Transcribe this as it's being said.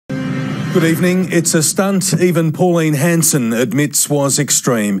Good evening. It's a stunt even Pauline Hanson admits was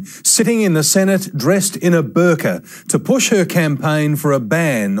extreme, sitting in the Senate dressed in a burqa to push her campaign for a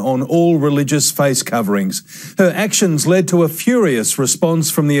ban on all religious face coverings. Her actions led to a furious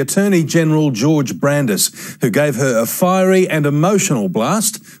response from the Attorney-General George Brandis, who gave her a fiery and emotional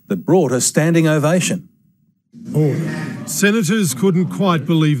blast that brought a standing ovation. Senators couldn't quite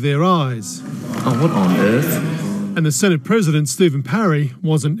believe their eyes. Oh, what on earth? And the Senate President, Stephen Parry,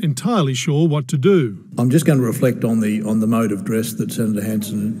 wasn't entirely sure what to do. I'm just going to reflect on the mode of dress that Senator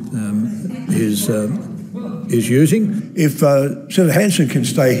Hanson is using. If Senator Hanson can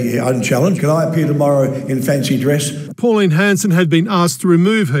stay here unchallenged, can I appear tomorrow in fancy dress? Pauline Hanson had been asked to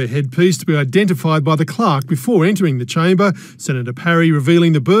remove her headpiece to be identified by the clerk before entering the chamber. Senator Parry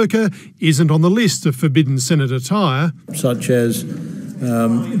revealing the burqa isn't on the list of forbidden Senate attire, such as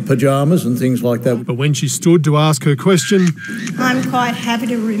pyjamas and things like that. But when she stood to ask her question, I'm quite happy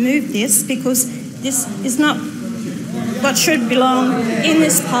to remove this because this is not what should belong in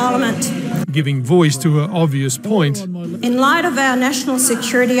this parliament. Giving voice to her obvious point. In light of our national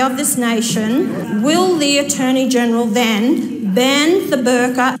security of this nation, will the Attorney-General then ban the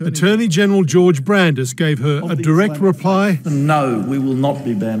burqa? Attorney-General George Brandis gave her a direct reply. No, we will not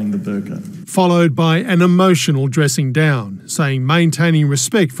be banning the burqa. Followed by an emotional dressing down, saying maintaining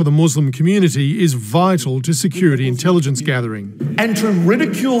respect for the Muslim community is vital to security intelligence gathering. And to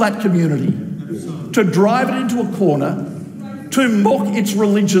ridicule that community, to drive it into a corner, to mock its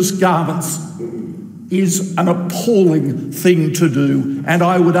religious garments is an appalling thing to do, and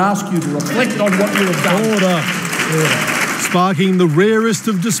I would ask you to reflect on what you have done. Order. Sparking the rarest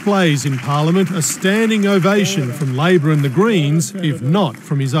of displays in Parliament, a standing ovation from Labor and the Greens, if not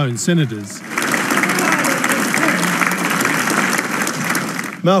from his own senators.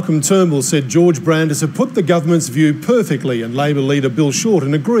 Malcolm Turnbull said George Brandis had put the government's view perfectly, and Labor leader Bill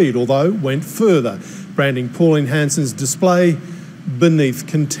Shorten agreed, although went further, branding Pauline Hanson's display beneath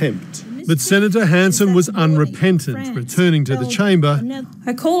contempt. But Senator Hanson was unrepentant, returning to the chamber.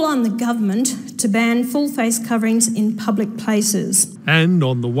 I call on the government to ban full face coverings in public places. And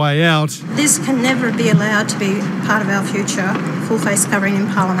on the way out, this can never be allowed to be part of our future, full face covering in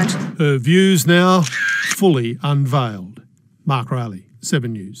Parliament. Her views now fully unveiled. Mark Riley,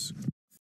 7 News.